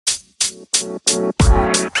Hey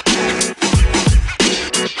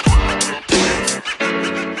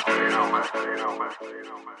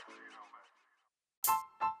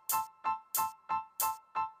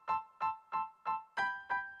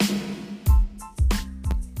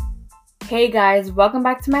guys, welcome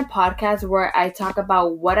back to my podcast where I talk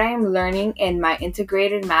about what I am learning in my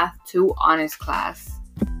integrated math 2 honors class.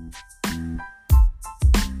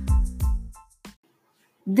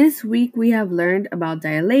 This week we have learned about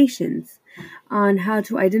dilations, on how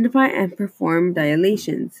to identify and perform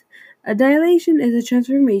dilations. A dilation is a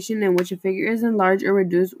transformation in which a figure is enlarged or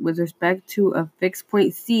reduced with respect to a fixed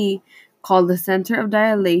point C called the center of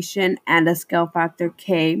dilation and a scale factor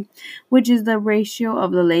K, which is the ratio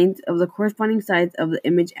of the lengths of the corresponding sides of the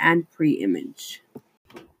image and pre-image.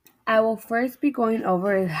 I will first be going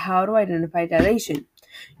over how to identify dilation.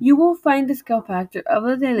 You will find the scale factor of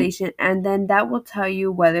the dilation, and then that will tell you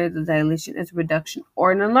whether the dilation is a reduction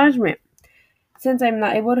or an enlargement. Since I'm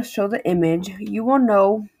not able to show the image, you will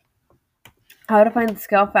know how to find the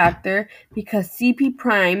scale factor because CP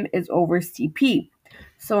prime is over CP.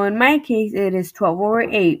 So in my case, it is 12 over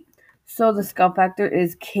 8. So the scale factor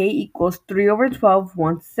is K equals 3 over 12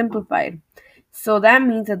 once simplified. So that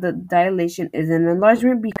means that the dilation is an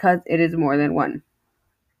enlargement because it is more than 1.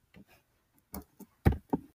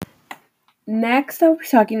 Next, I'll be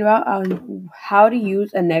talking about how to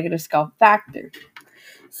use a negative scale factor.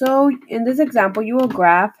 So in this example, you will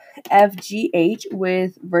graph FGH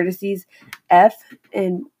with vertices F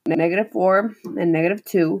and -4 and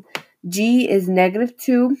 -2. G is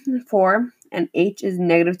 -2, 4, and H is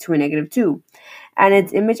 -2 and -2. And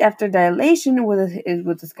its image after dilation is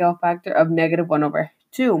with a scale factor of -1 over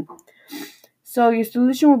 2. So your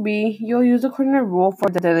solution will be, you'll use the coordinate rule for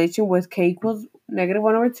the dilation with K equals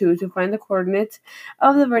 -1 over 2 to find the coordinates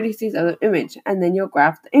of the vertices of the image, and then you'll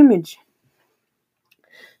graph the image.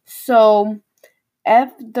 So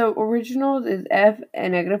the original is F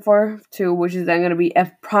and -4, 2, which is then going to be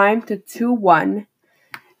F prime to 2, 1.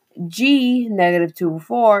 G, -2,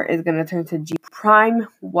 4, is going to turn to G prime,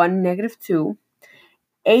 1, -2.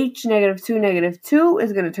 H, -2, -2,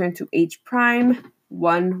 is going to turn to H prime,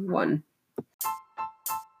 1, 1.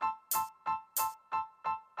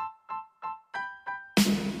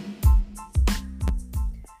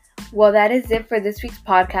 Well, that is it for this week's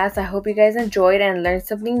podcast. I hope you guys enjoyed and learned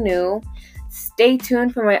something new. Stay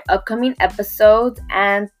tuned for my upcoming episodes,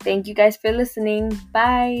 and thank you guys for listening.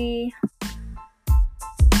 Bye!